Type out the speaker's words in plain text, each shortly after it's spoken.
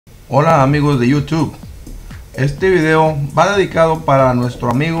Hola amigos de YouTube, este video va dedicado para nuestro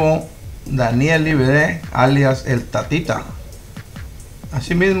amigo Daniel Liberé, alias el Tatita.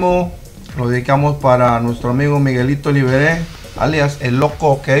 Asimismo lo dedicamos para nuestro amigo Miguelito Liberé, alias el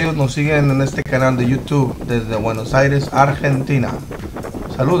Loco, que ellos nos siguen en este canal de YouTube desde Buenos Aires, Argentina.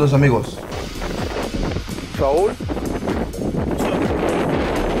 Saludos amigos. Raúl,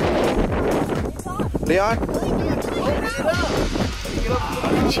 Leon,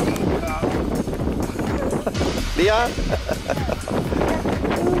 Leon,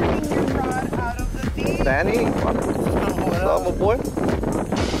 Danny, what's up, boy?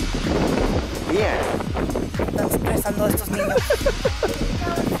 Leon. Están estresando a estos niños.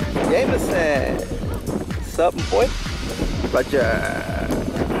 Jameson, what's up, boy? Roger.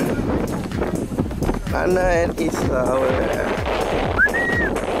 Anna and Isa over there.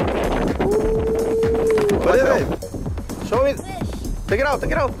 What is it? Show me. Take it out,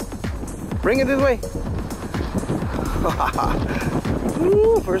 take it out. Bring it this way.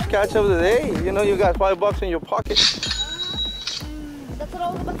 Ooh, first catch of the day. You know you got $5 in your pocket. That's what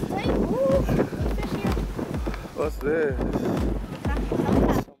I was about to say. Ooh, fish here. What's this?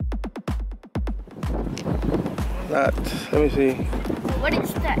 That, let me see. What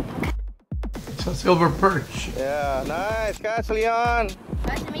is that? It's a silver perch. Yeah, nice catch, Leon.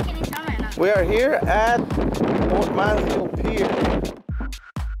 Doesn't make any sound right now. We are here at Mansfield Pier.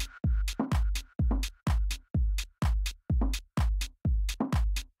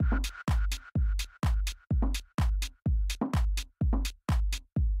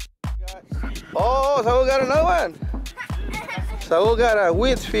 Oh, Saul got another one. Saul got a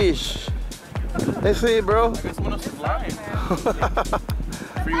wheat fish. Let's see, bro. I guess one of those line.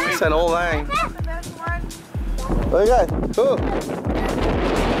 It's an old line. What you got? Who?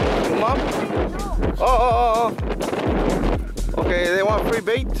 Your mom? Oh. Okay, they want free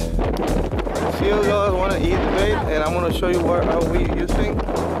bait. See you guys want to eat bait, and I'm going to show you how we using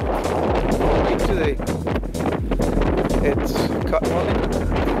bait today. It's cut.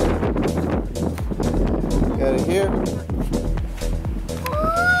 Got it here.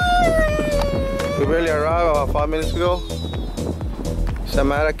 We barely arrived about 5 minutes ago.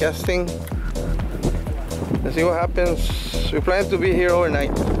 Samara casting. Let's see what happens. We plan to be here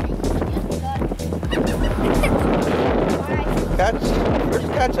overnight. Catch, first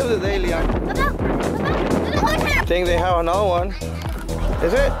catch of the day, Leon. I think they have another one.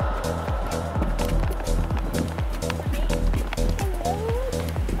 Is it?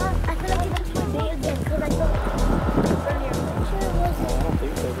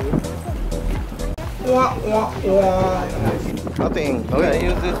 Nothing. Okay. Okay,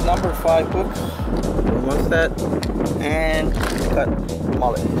 use this number 5 hooks. What's that? And cut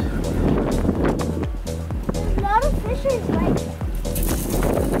mullet. A lot of fish is like.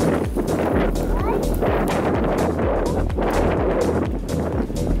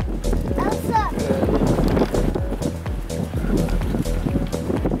 Elsa.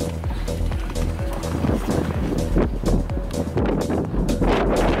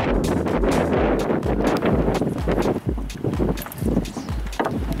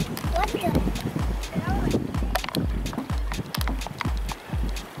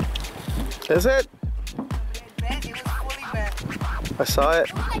 Is it? I saw it.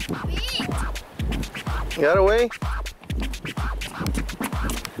 You got away?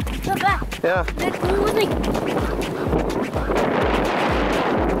 Go back. Yeah. Come with me.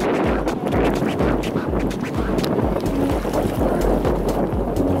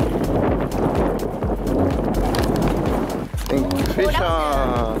 Fish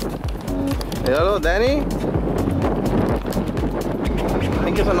on. Hello, Danny. I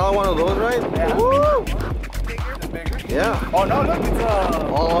think it's another one of those, right? Yeah. Woo! Bigger? Yeah. Oh no, look, it's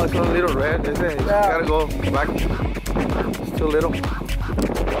Oh, it's a little red, is it? You gotta go back. It's too little.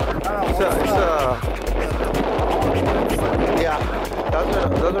 Yeah.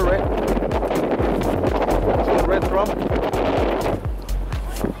 That's a red. It's a red drum.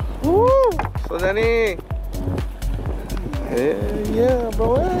 Woo! So Danny. Yeah,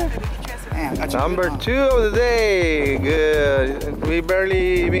 bro. Number 2 of the day. Good. We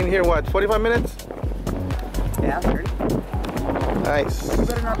barely been here, what, 45 minutes? yeah, 30. Nice. You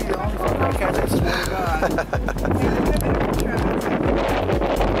better not be the only fucking catch, I swear to God.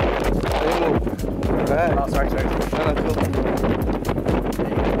 Right. Oh, sorry. No, no, cool.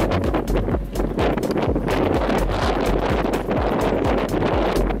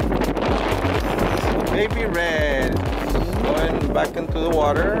 Baby red. Going back into the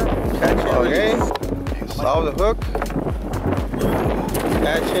water. Catch and release. Saw the hook.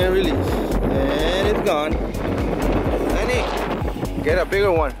 Catch and release. And it's gone. Honey, Get a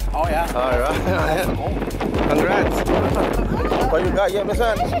bigger one. Oh, yeah. All right. Congrats. What you got? Yeah, my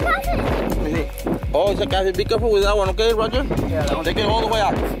son. Oh, it's a catfish. Be careful with that one, okay, Roger? Yeah, that one. Take it all the way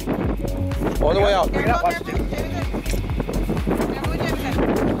out. All the way out. Pick it up, watch it.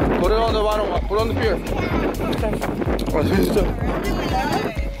 Put it on the bottom. Put it on the pier.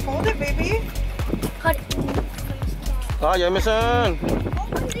 Hold it, baby. Ah, yeah, my son.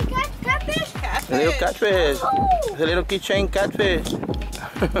 Catfish? A little catfish. It's a little keychain catfish.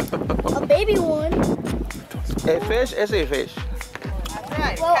 A baby one. A fish is a fish.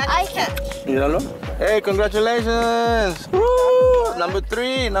 Well, I can. You don't know? Hey, congratulations! Woo! Number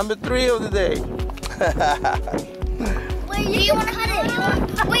three of the day. Wait, do you want to cut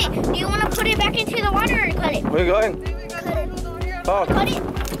it? Wait, do you want to put it back into the water or cut it? Where you going? Cut it. Oh, Cut it.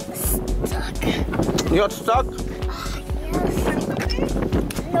 Stuck. you got stuck?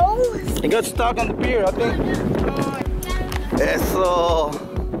 No. You got stuck on the pier, I think. Eso.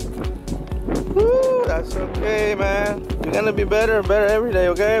 Woo, that's okay, man. You're gonna be better every day,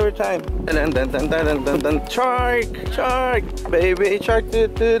 okay? Every time. And then, shark, baby, shark.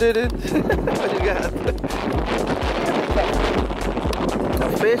 What you got? A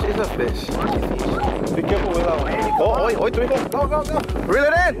fish is a fish. Be careful with that one. Oh, wait, go. Go. Reel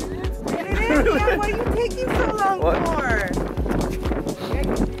it in. Get it in. Yeah, what are you taking so long What? for?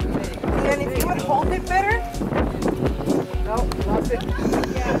 And if you would hold it better. No, lost it.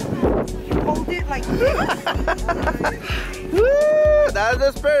 Yeah. Hold it like this. Woo, that's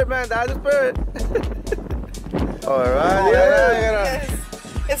the spirit, man. That's the spirit. All right, you Yes.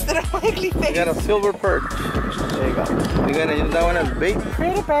 Instead of ugly face. got a silver perch. There you go. You're gonna use that one as bait.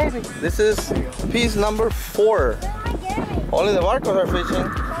 Pretty baby. This is piece number 4. Only the barcos are fishing.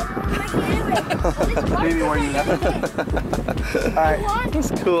 Baby, where you at? Alright.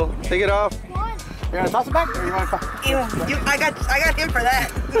 That's cool. Take it off. You wanna toss it back or you wanna toss it? I got him for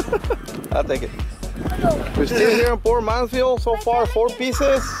that. I'll take it. We're still here in Port Mansfield. So far, 4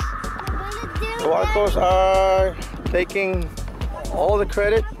 pieces. The barcos are taking all the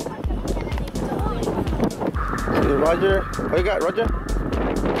credit. Hey, Roger. What you got, Roger?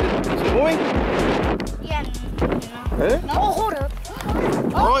 Is it moving? Yeah. Eh? No, hold up.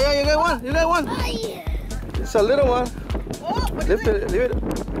 Oh, yeah, you got one. It's a little one. Lift it, leave it.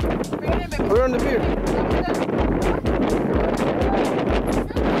 Put it on the pier.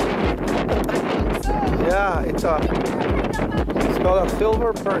 Yeah, it's called a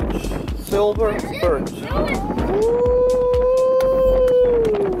silver perch. Silver perch. Woo!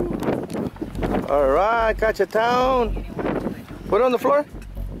 All right, catch a town. Put it on the floor.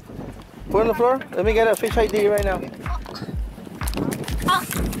 Put it on the floor. Let me get a fish ID right now.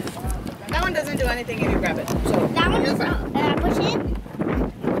 That one doesn't do anything if you grab it. So That one is I push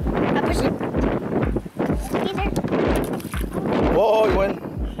it. Either. Whoa, it went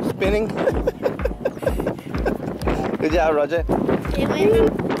spinning. Good job, Roger. It went.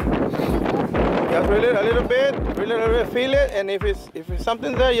 Just reel it a little bit, feel it, and if it's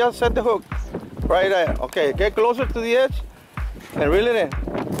something there, just set the hook. Right there. Okay, get closer to the edge and reel it in.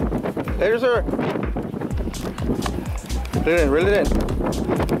 There, sir. Reel it in.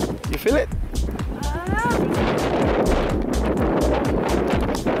 You feel it?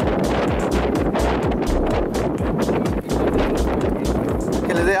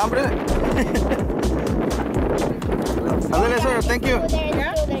 Que le dé hambre. Ándale, sir. Thank you.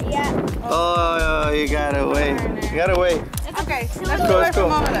 Oh, you got away. You got away. it's okay. Cool, Let's go away it's cool.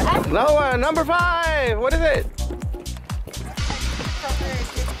 from Mama then. No, number 5. What is it?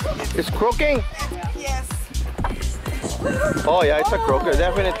 It's croaking. Yes. Oh yeah, it's a croaker,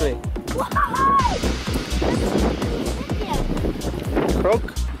 definitely. Croak.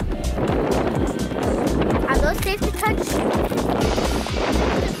 Are those safe to touch?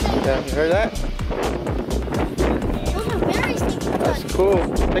 Yeah, you heard that? Those are very safe to touch. That's cool.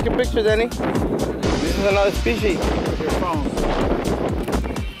 Take a picture, Danny. This is another species. Your phone.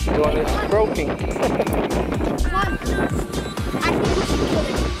 The one is croaking. Come on. I think we should kill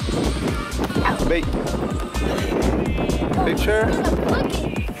it. Bait. Picture.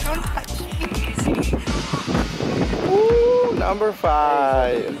 Don't touch me. Ooh, number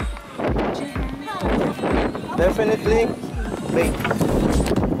 5. Definitely bait.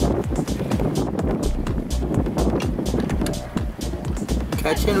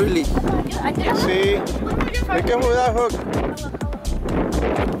 Catch and release. See? Be careful with that hook.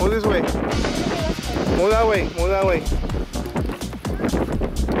 Move this way. Move that way. Move that way.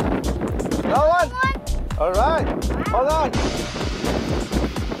 That one. All right. Hold on.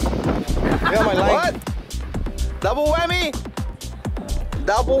 Yeah, my line. What? Double whammy.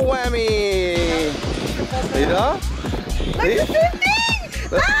 Double whammy. You know? See?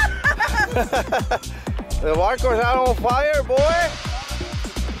 The barco's out on fire, boy.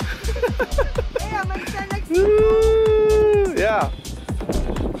 Hey, I'm gonna stand next to you. Yeah.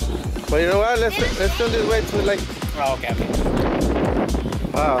 But you know what? Let's do this way to like. Oh, okay.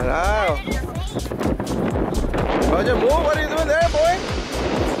 Wow, now. Roger, move. What are you doing there, boy?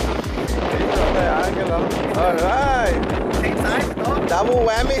 All right. Same size, dog. Double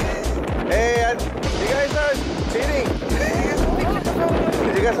whammy. Hey, you guys are cheating.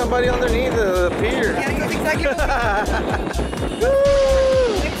 You got somebody underneath the pier. Yeah, you exactly.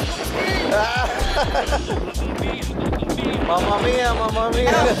 Mamma mia, mamma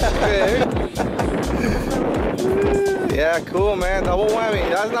mia. Yeah, cool, man. Double whammy.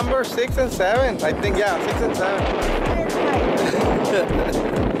 That's number 6 and 7. I think, yeah, 6 and 7.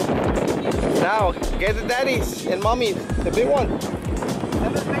 Now, get the daddies and mommies. The big one.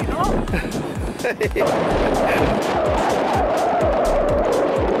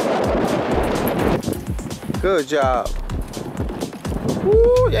 Good job.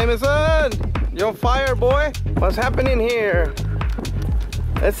 Woo, Jameson! You're on fire, boy. What's happening here?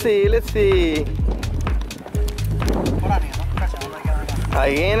 Let's see, let's see. Hold on here.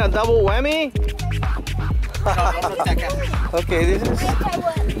 Again, a double whammy? Okay, this is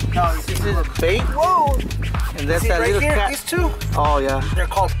a bait. Whoa! And that's See a right little here, cat. these two, Oh, yeah.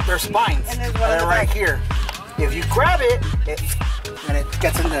 they're spines. And there's And one they're in the right back. here. If you grab it, and it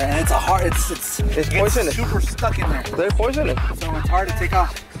gets in there, and it's a hard, it It's gets poisonous. super stuck in there. They're poisonous. So it's hard to take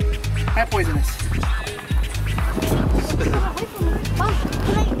off. And poisonous. Mom,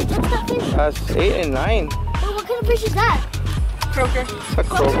 can I touch that fish? That's 8 and 9. Oh, what kind of fish is that? Croaker. It's a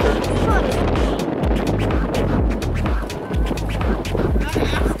croaker.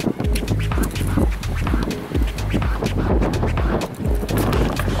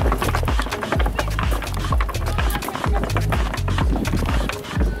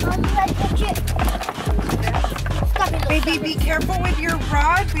 Mom, can I touch it? Stop it, Baby, be careful with your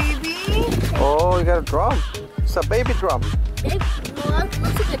rod, baby. Oh, you got a drum. It's a baby drum. Babe, no, that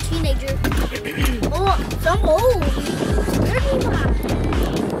looks like a teenager. Oh, some old.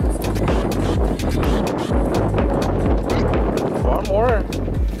 One more.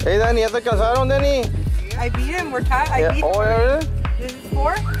 Hey, Danny, ¿ya te cansaron, Danny? I beat him. We're tied. I Yeah. beat him. Oh, yeah. This is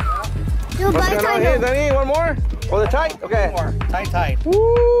 4. Dude, What's by the going on time here, Danny? One more? Oh, the tight? Okay. More. Tight.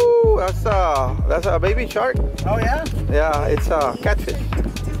 Woo! That's a baby shark. Oh, yeah? Yeah, it's a catfish.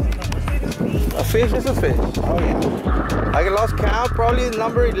 A fish is a fish. Oh, yeah. I lost count, probably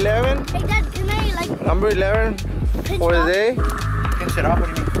number 11. Hey, Dad, can I, like, Number 11 pinch for it the off? day. Pinch it off, what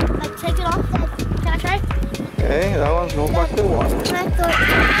do you mean? Like, take it off? Can I try? Okay, that one goes back to the water. Can I throw it?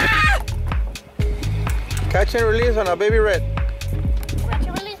 Catch and release on a baby red. Catch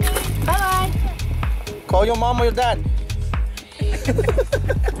and release. Bye-bye. Call your mom or your dad.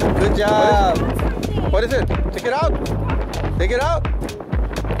 Good job. What is it? Take it out. Take it out.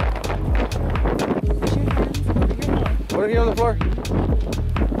 Put it here on the floor.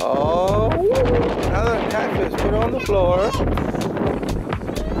 Oh, another catfish. Put it on the floor.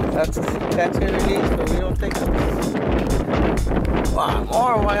 That's catch and release, so we don't take it. One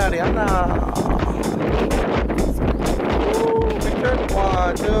more, Mariana. Picture.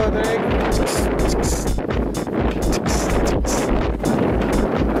 1, 2, 3.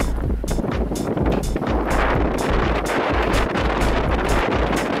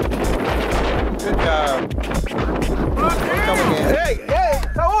 Good job. Hey,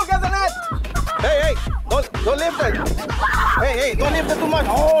 Saul, get the net. Hey, don't lift it. Hey, don't lift it too much.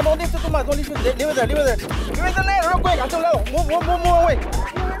 Oh, don't lift it too much. Don't lift it. Leave it there. Give me the net real quick. Hasta un lado. Move away.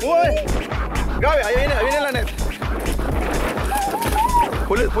 Move away. Grab it. Ahí viene la net.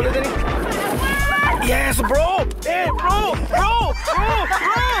 Pull it, Danny. Yes, bro. Hey, bro. Woo!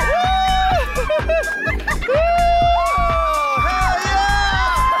 Hell yeah!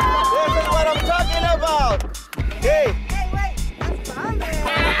 This is what I'm talking about. Hey. Hey, wait. That's fun, man.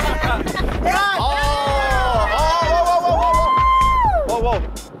 Whoa.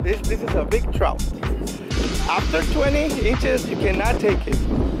 This is a big trout. After 20 inches, you cannot take it.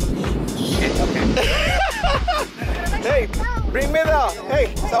 Shit, okay. Hey, bring me the.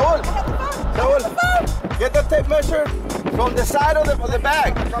 Hey, Saul, get the tape measure from the side of the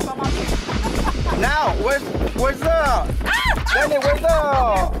bag. Now, where's the? Danny, where's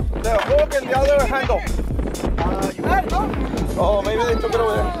the hook and the other handle? You got it, no? Oh, maybe they took it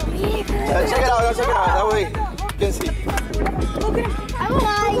over there. Check it out. That way you can see.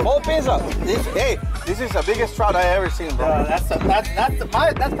 Hold pins up. This is the biggest trout I ever seen, bro. That's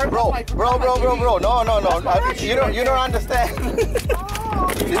Bro. No. You don't understand.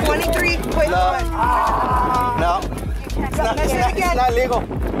 23. Wait, No. what? No. It's not legal.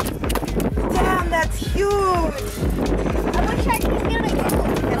 Damn, that's huge. I wish I could get it.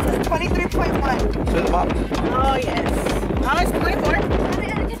 It's 23.1. Send them up. Oh, yes. How much? 24?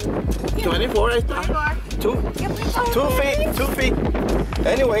 24 right there. 2 feet. 2 feet.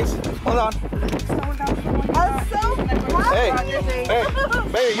 Anyways, hold on. Hey,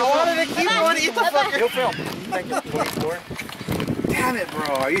 baby, you wanted to keep going to eat the fucker. You'll film. Thank you. 24. Damn it,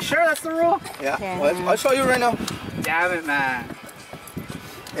 bro. Are you sure that's the rule? Yeah. Well, I'll show you right now. Damn it, man.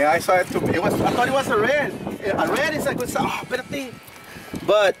 Yeah, I saw it too. I thought it was a red. A red is like with espérate.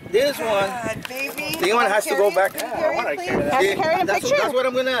 But this one, the one has to go back. I want to carry that. Yeah, that's what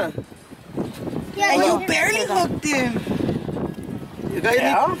I'm gonna. Yeah, And you barely hooked him. You guys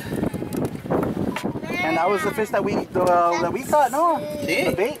Yeah. And that was the fish that we caught, no? See?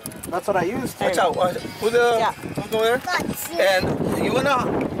 The bait. That's what I used. Watch out. Put the over there. And you wanna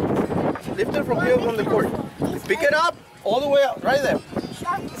lift it from here from the cord. Pick it up all the way out, right there.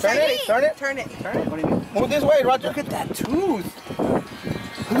 Turn it. Turn it. Turn it. What do you mean? Move this way, Roger. Look at that tooth.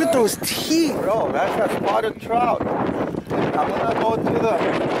 Look at those teeth. Bro, that's a spotted trout. I'm gonna go to the.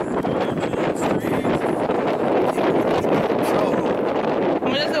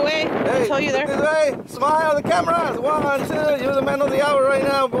 I'm just away. Hey, Show you there. This way. Smile the cameras. 1, 2. You're the man of the hour right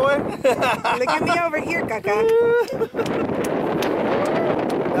now, boy. Look at me over here, Kaka.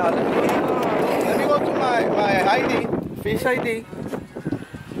 Now, let me go to my ID, fish ID.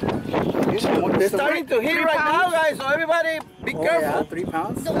 It's starting to hit right now, guys, so everybody be careful. Yeah, 3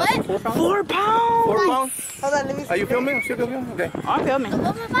 pounds. The what? 4 pounds. 4 pounds. 4 pounds. Hold on, let me see. Are you filming? Still filming? Okay. I'm filming.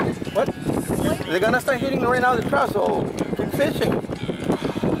 What? They're gonna start hitting right now the trout, so keep fishing.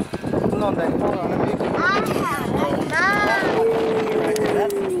 Hold on, Danny. Hold on.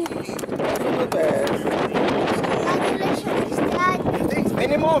 Let me.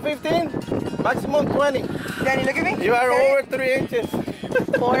 Minimum 15, maximum 20. Danny, look at me. You are Okay. over 3 inches.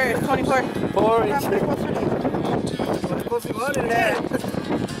 4, 24. 4 I'm inches. pretty close to me. Close to more than that.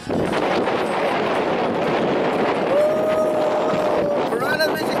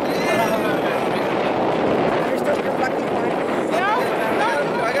 Piranhas basically. You're still fucking fine.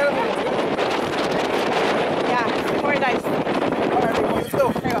 I gotta Yeah, 4 dice. let's go.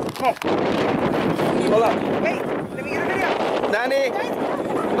 There you go. Hold on. Wait, let me get a video. Danny,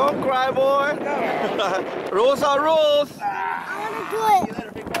 don't cry, boy. Go. Rules are rules. I want to do it.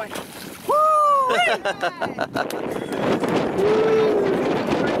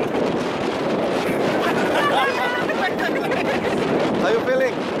 How you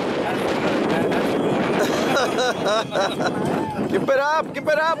feeling? Keep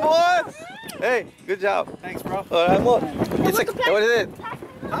it up, boy. Hey, good job. Thanks, bro. All right, more. It's a, what is it?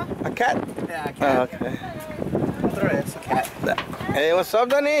 Huh? A cat? Yeah, I Oh, can't. okay. Throw it. It's a cat. Hey, what's up,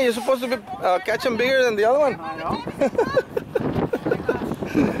 Danny? You're supposed to be catching bigger than the other one. I know.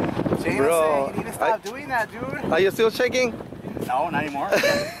 Jameson, Bro, you need to stop doing that, dude. Are you still shaking? No, not anymore.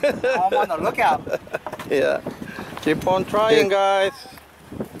 I'm on the lookout. Yeah. Keep on trying, guys.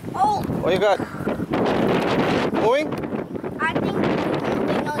 Oh, What you got? Moving? I think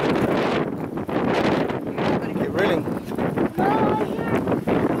they know. Keep reeling.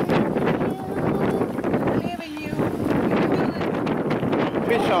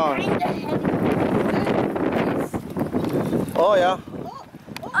 Fish on. Oh, yeah.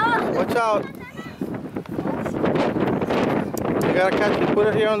 Watch out. You gotta catch it. Put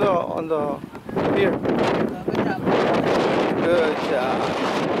it here on the here. Good job.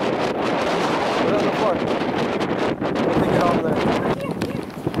 Put it on the floor. We'll take it off there.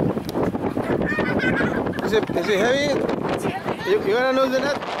 Is it heavy? You gonna lose the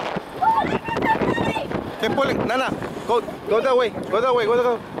net? Keep pulling. Nana, go that way. Go that way. Go that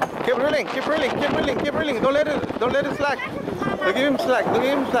way. Keep reeling. Keep reeling. Keep reeling. Keep reeling. Don't let it slack. Don't give him slack. Don't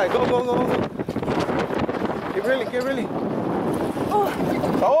give him slack. Go. Keep reeling. Keep reeling.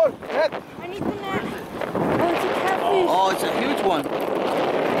 Paul, net. I need the net. Oh, it's a catfish. Oh, it's a huge one.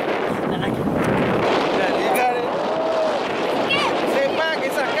 Yeah, you got it. Stay back.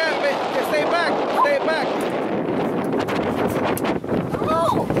 It's a catfish. Stay back. Stay back.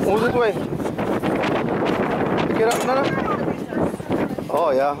 Move this way. Pick it up, Nana.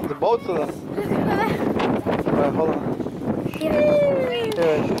 Oh yeah, the boats of them. Alright, hold on. Here.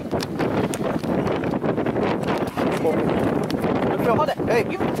 Hold it. Hey,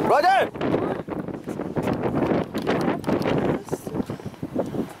 Roger!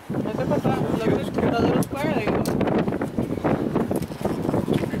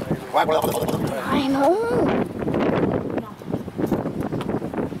 I know.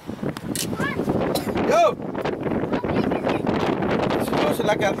 Yo! It's huge,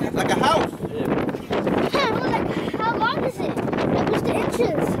 like a house. Yeah, but like, how long Where's the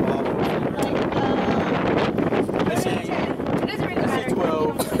inches? This is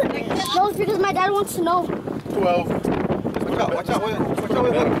 12. No, it's because my dad wants to know. 12. Watch out with it. Watch out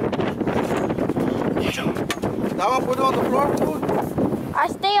with it. That one, put it on the floor, dude. I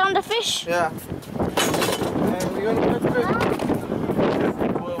stay on the fish. Yeah. And we're gonna catch fish.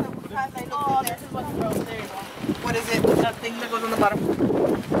 What is it? That thing that goes on the bottom.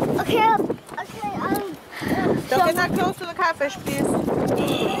 Okay. Don't get that close to the catfish, please.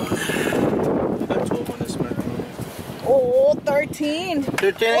 That's 12 on this, man. Oh, 13.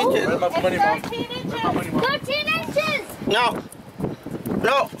 13 inches. Where's my money, Mom? 13 inches. 13 inches. No.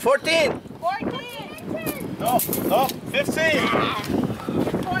 No, 14. 14 inches. No, 15.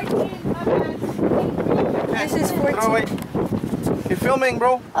 14. This is 14. Throw away. You're filming,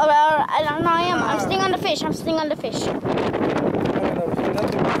 bro. Oh, well, I don't know. I am. I'm staying on the fish. I'm staying on the fish. Take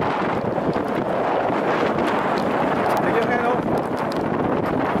your hand off.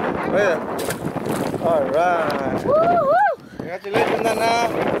 Right there. All right. Woo-hoo. Congratulations, Nana.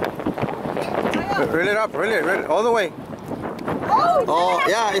 Reel it up, reel it, all the way. Oh,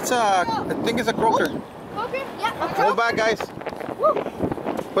 yeah, it's a, I think it's a croaker. Okay. Yeah. Hold back, guys. Woo.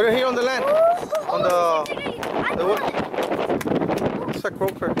 Put it here on the land. On the wood. It's a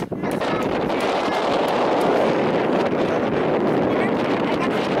croaker.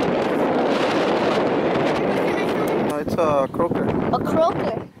 No, it's a croaker. A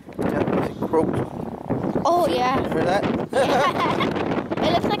croaker. Yeah, it's a croaker. Oh yeah. Hear that?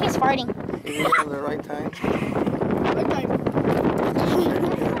 It looks like he's farting. Is it at the right time?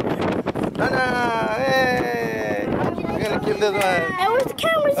 Nana, hey! We're gonna kill this one. Hey, where's the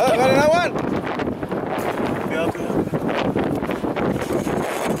camera? Oh, got another one!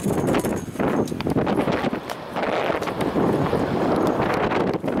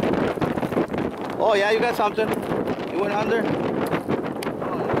 Oh yeah, you got something. You went under.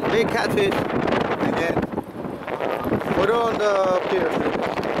 Big catfish. Again. Put it on the pier.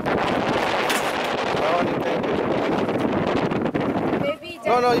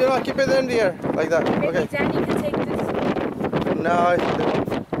 No, you don't keep it in the air like that. Okay. Danny can take this. No, it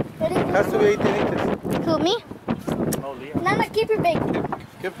has to be 18 inches. Who, me? Nana, keep your bait.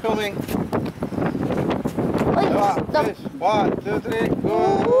 Keep filming. Oh, Fish. 1, 2, 3, go.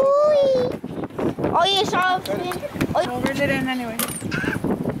 Oh, you saw it. Oh, We'll reel it in anyway.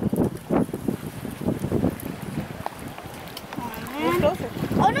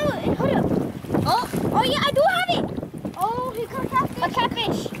 oh no, hold up. Oh yeah, I do have it. Oh, he caught catfish. A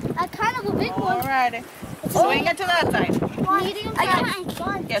catfish. A kind of a big one. Alrighty. So we can get to that side. Medium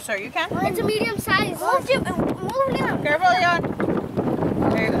size. Yes, sir, you can. It's a medium size. Move Leon. Careful, Leon.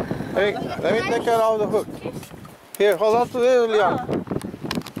 There you go. Hey, let me take it out of the hook. Here, hold on to this, Leon.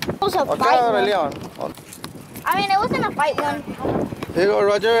 It was a Okay, fight one. Leon. I mean, it wasn't a fight one. Here you go,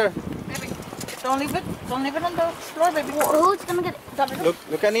 Roger. Don't leave it on the floor, baby. Who's gonna get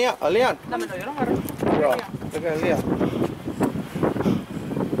it? Look at Leon. Leon. Dámelo, yo lo agarro. Bro, look at Leon.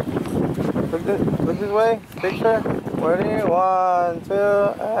 Look this way. Picture. Ready? 1, 2,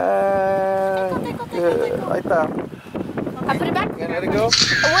 and good. Right there. I put it back. You gonna let it go?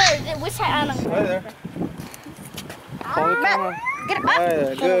 Where? Which side? I don't know. Right there. Hold the camera. Get it back. Right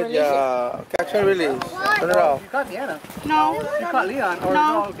there. Good job. Catch and release. Turn it off. You caught Deanna. No. You caught Leon. Or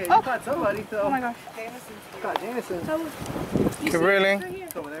No. okay. You caught somebody. So. Oh my gosh. You caught Jameson. Keep reeling.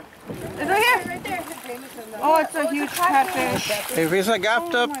 It's over there. It's right here. Oh, it's a huge catfish. If it's a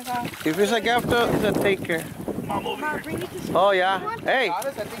gapped up, Oh my gosh. if it's a gapped up, then take care. Oh yeah. Hey, I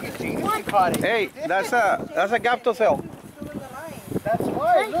think it's Genius. He caught it. hey, that's a gapped cell. That's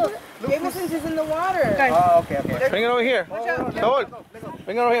why. Look. Jameson's is in the water. Oh, okay. Bring it over here. Saul,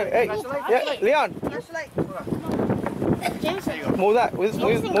 bring it over here. Hey, yeah, Leon, Jameson. move that. Move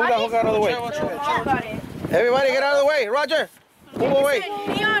that hook out of the way. Everybody, get out of the way. Roger, move away.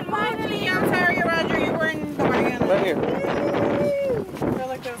 Leon, I'm sorry, Roger. You were in the way. Right here.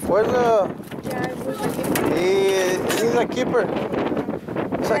 Where's the? He's a keeper.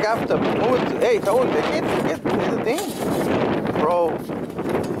 It's a gapped up. Move it. Hey, Saul, get the thing, bro.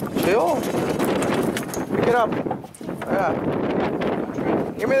 Chill. Pick it up. Yeah.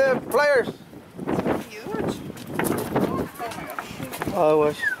 Give me the pliers. Huge. Oh, I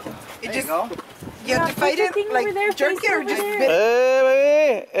wish. It just, you have to fight it, like jerk it or just bit it.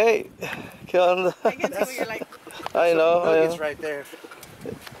 Hey, baby. Hey. Kill him. I can see what you're like. I know. It's right there.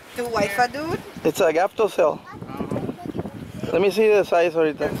 The wife, dude. It's a gapto cell. Let me see the size of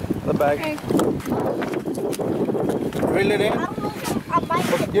it. The bag. Okay. Reel it in.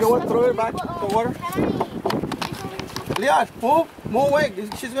 You know what? Throw it back to the water. Leon, move away.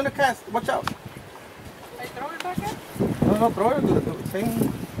 She's gonna cast. Watch out. I throw it back in? no, throw it to the thing. I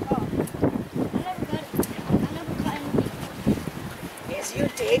never got it. I never caught anything. Yes, you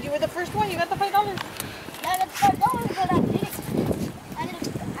did. You were the first one. You got the $5. Yeah, that's $5, but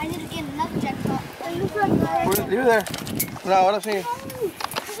I need to get another jackpot. Leave it there. No, ahora sí.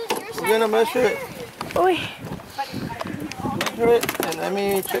 This is your We're side. gonna measure it. Uy. Measure it, and let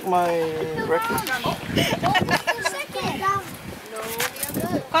me check my record.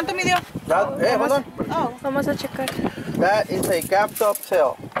 ¿Cuánto midió? That, hey, hold on. Oh, vamos a checar. That is a gapped up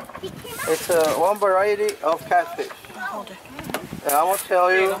tail. It's one variety of catfish. And I will tell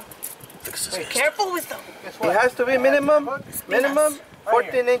you, Be careful with them. it has to be minimum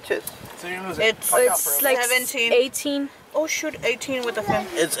 14 inches. It's like 17. 18. Oh shoot, 18 with the fin.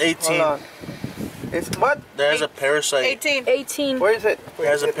 It's Hold 18. on. It's what? There's a parasite. 18. 18. Where is it?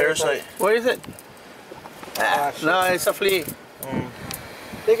 There's a parasite. Where is it? No, it's a flea.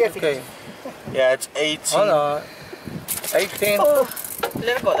 Okay. Yeah, it's 18. Hold on. 18. Oh,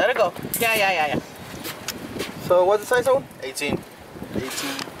 let it go, let it go. Yeah. So what's the size of? 18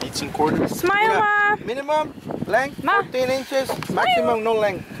 quarters. Smile, Ma. Minimum length Ma. 14 inches. Maximum no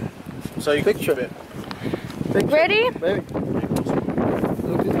length. So you Picture. it. Ready? Baby.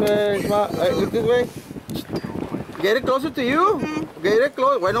 Look this way. Look this way. Get it closer to you. Get it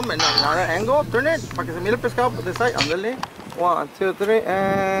close. Wait a minute. Another angle. Turn it. Para que se mire el pescado por the side. Ándale. 1, 2, 3,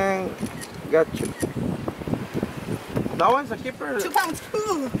 and got you. That one's a keeper. 2 pounds.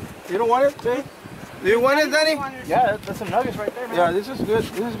 You don't want it, Jay? Do you want it, Danny? Yeah, that's some nuggets right there, man. Yeah, this is good.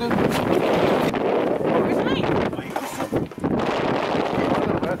 This is good. Is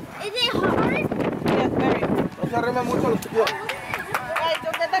it hard? Yeah, very. No se arrima mucho los pies.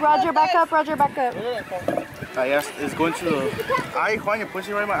 Roger, back up. Roger, back up. Yes, it's going to the... Ay, Juan, you're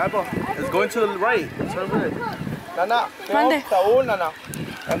pushing right my eyeball. It's going to the right. It's over there. Nana. Mande. Saúl, Nana.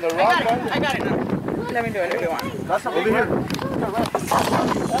 And the rock one. I got it now. Let me do it if you want. That's over here.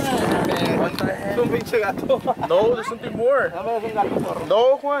 Es un pinche gato. No, there's something more.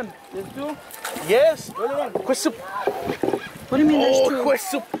 No, Juan. There's two. Yes. Queso. What do you mean there's two?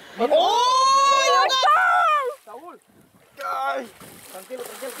 Queso. Oh, Ay.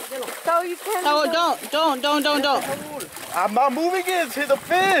 So you can't. no, don't. I'm not moving it to the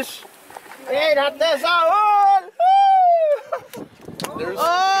fish. Hey, that's the Saúl. There's,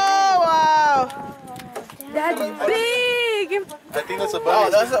 Oh, wow. That's big. I think that's a Oh, bunny.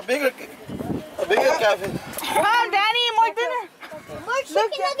 that's a bigger catfish. Come on, Danny, more dinner. More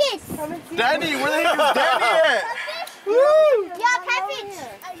chicken nuggets. Danny, where the heck is Danny at? Yeah, catfish.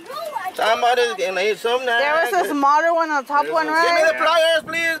 I know. Somebody's gonna eat some now. There was a smaller one on the top one, Give me right? the pliers,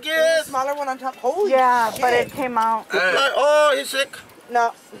 please, kids. Smaller one on top. Holy yeah, but it came out. Oh, he's sick.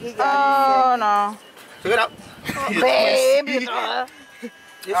 No, he got no. Check it out. Baby. He's Alright,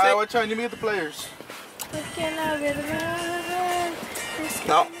 sick. what time? You meet the players.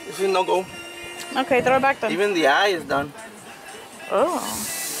 No, this is no go. Okay, throw it back then. Even the eye is done. Oh.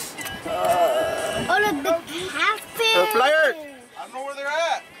 Oh, look, the catfish. The pliers. I don't know where they're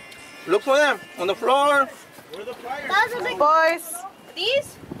at. Look for them on the floor. Where are the pliers? That's a big. Boys.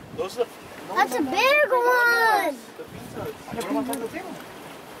 These? Those are That's a big one.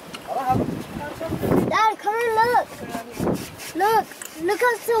 Dad, come and look. Look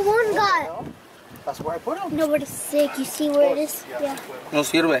how the one got. That's where I put them. No, but it's sick. You see where it is? Yeah. No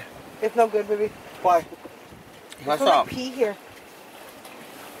sirve. It's no good, baby. Why? What's There's up? pee here.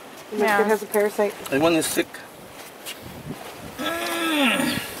 Yeah. It has a parasite. This one is sick.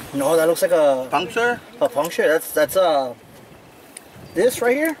 No, that looks like a Puncture? puncture. That's this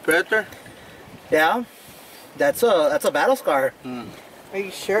right here. Predator? Yeah, that's a battle scar. Are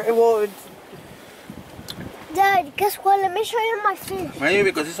you sure? Well, it's Dad, guess what? Let me show you my fish. Maybe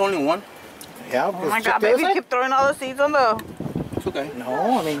because it's only one. Yeah. oh my god, baby, you keep throwing all the seeds on the. It's okay.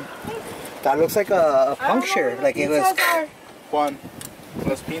 No, I mean that looks like a puncture. Like it was. Juan.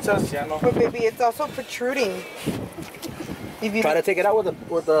 Las pinzas, ya no. But baby, it's also protruding. If you Try to take it out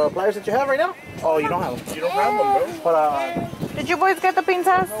with the pliers that you have right now. Oh, you don't have them. You don't have them, bro. But did you boys get the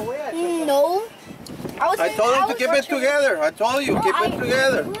pinzas? No. I told him to keep it together. I told you, keep it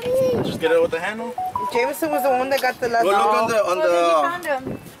together. Just get it with the handle. Jameson was the one that got the last. Go look on the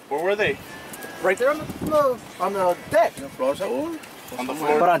Where were they? right there on the deck. floor, Saúl. On the floor.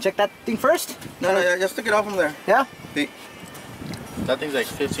 Hold on, check that thing first. No, just take it off from there. Yeah. See. That thing's like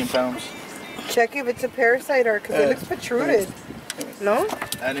 15 pounds. Check if it's a parasite or because it looks protruded. No?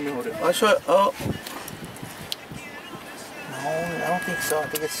 Anime hold it. I saw. Oh, No, I don't think so. I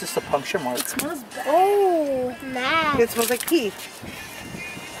think it's just a puncture mark. Oh, nah. It smells like pee.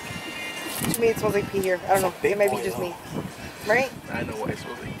 To me, it smells like pee here. I don't know. It might be just me. Right? I know why it's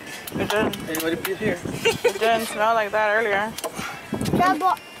supposed to be. It didn't. Anybody please here? It didn't smell like that earlier.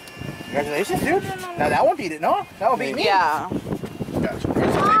 Congratulations, dude. Now that won't beat it, no? That will beat me. Yeah. Gotcha.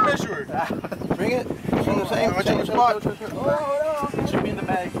 Where's the tape measure? Bring it. It's on the same spot. Should be in the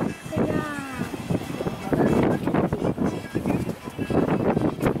bag.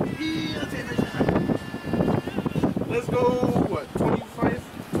 Let's go, what, 25?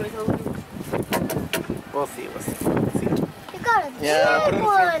 25? We'll see. You got a Yeah, big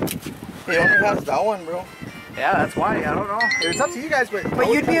one. He only has that one, bro. Yeah, that's why. I don't know. It's up to you guys, but But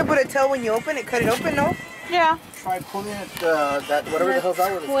you'd be able to tell when you open it, cut it open, no? Yeah. try pulling it. That whatever the hell's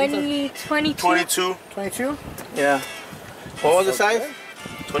that with 20, 22. 22. 22. Yeah. What was the size?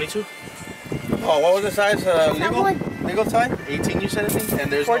 22. Oh, what was the size? Legal size? 18 you said, I think?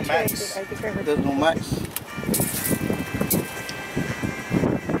 And there's no 14, max. I think I heard. There's no max.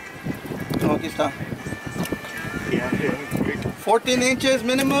 Oh, aquí está. Yeah, 14 inches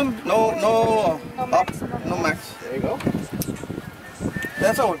minimum. No maximum. No max. There you go.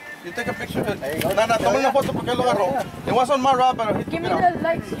 That's all. You take a picture of it. There you go. Nana, toma una foto porque él lo agarró. It was on my rod, but he Give took me it out. the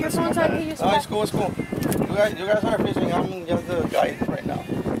lights, your phone so I can use Oh, it's cool, it's cool. You guys are fishing. I'm just the guide right now.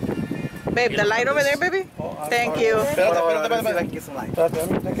 Babe, the light over there, baby? Oh, I'm Thank sorry. you. Espérate, espérate, Let's see if I espérate. can get some light. Espérate, let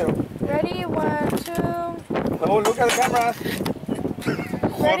me take it. Ready? 1, 2. Oh, look at the camera.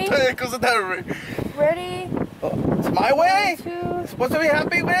 Ready? Because of that. Ready? It's my way. 2. It's supposed to be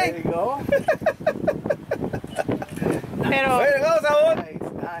happy There way. you go. Pero, Way to go, Saúl.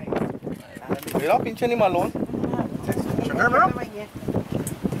 Nice. Cuidado, pinche animalón. Remember? Oh,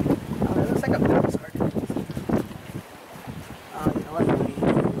 that looks like a bit of a scar. You know what?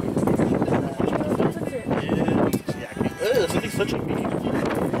 Something's touching me.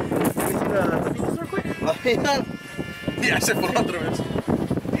 Yeah, se fue otra vez.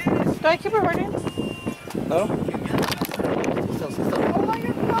 do I keep recording? No?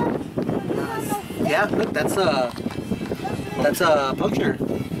 Yeah, look, that's a puncture.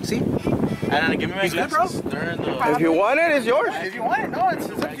 See? And give me my He's good, glasses. They're in the... If you want it, it's yours. If you want it, no, it's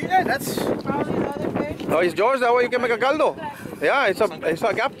up to you guys. That's Probably the other page. No, it's yours. That way you can make a caldo. Yeah, it's a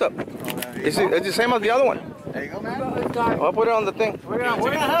gapped up. It's the same as the other one. there you go, man. I'll put it on the thing. We're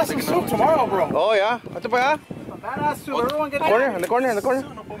gonna have some soup tomorrow, bro. Oh yeah. What's up, allá? Badass soup. Everyone get Corner, in the corner, in the corner.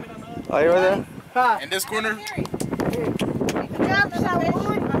 Ahí right there. In this corner.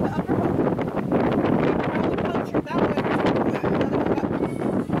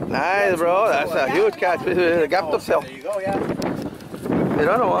 Nice, bro. That's a huge catch. It's a gapped up cell. There you go, yeah. You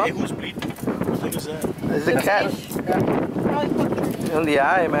don't know Hey, what? who's bleeding? What is that? It's a cat. In the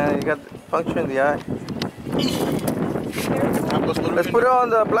eye, man. You got puncture in the eye. Let's put it on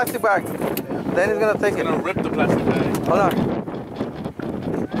the plastic bag. Then he's gonna take It's it. gonna rip the plastic bag. Hold on.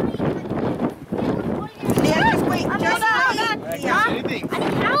 Yeah, just wait. Just wait. Can't see anything. I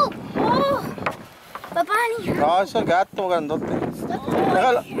need help. Oh. Papá, I need help. No, es el gato grandote.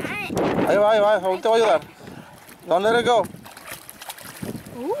 Déjalo. Ahí va, ahí va. Saúl te va a ayudar. Don't let it go.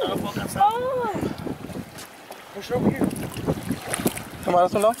 Push it over here. Come on,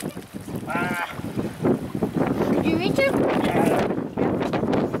 no? Did you reach him?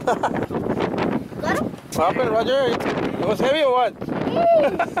 Got him? What happened, Roger? It was heavy or what?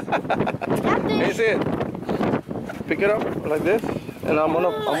 Yes. Got Can you this. see it? Pick it up like this, and I'm gonna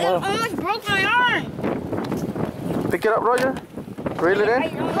almost broke my arm. pick it up, Roger. Reel it in.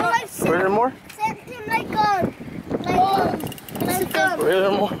 Reel it more. Set him like Reel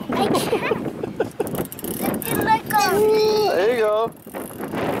it more. I can't. Set him like There you go.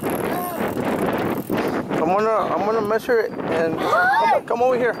 I'm gonna measure it and come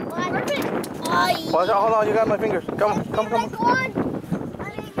over here. Watch out, hold on, you got my fingers. Come.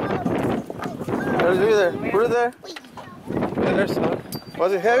 There's it there. Put it there. And there's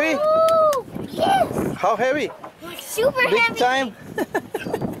was it heavy? Yes. How heavy? Super Big heavy. time.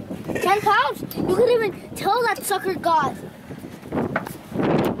 10 pounds. You could even tell that sucker got.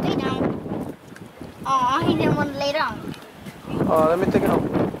 Lay down. Aw, he didn't want to lay down. Let me take it off.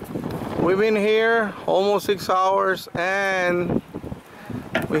 We've been here almost 6 hours and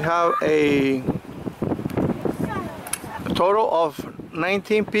we have a total of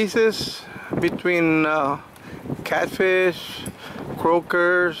 19 pieces between catfish,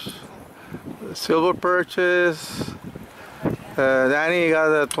 croakers, silver perches. Danny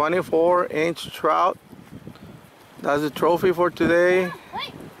got a 24-inch trout. That's the trophy for today.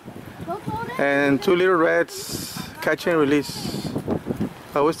 Wait. Don't hold it. And 2 little reds, catch and release.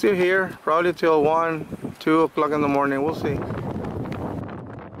 But we're still here, probably till 1, 2 o'clock in the morning. We'll see.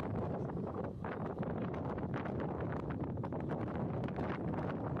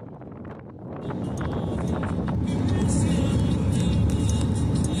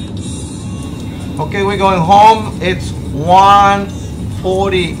 Okay, we're going home. It's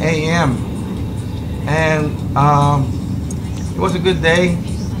 1:40 a.m. and it was a good day.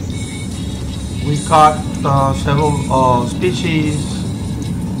 We caught several species,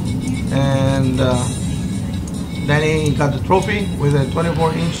 and Danny got the trophy with a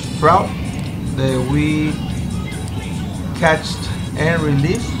 24-inch trout that we catched and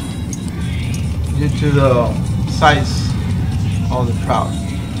released due to the size of the trout.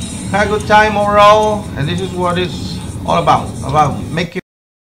 Had a good time overall, and this is what it's all about making.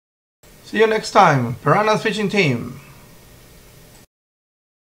 See you next time, Piranha's Fishing Team.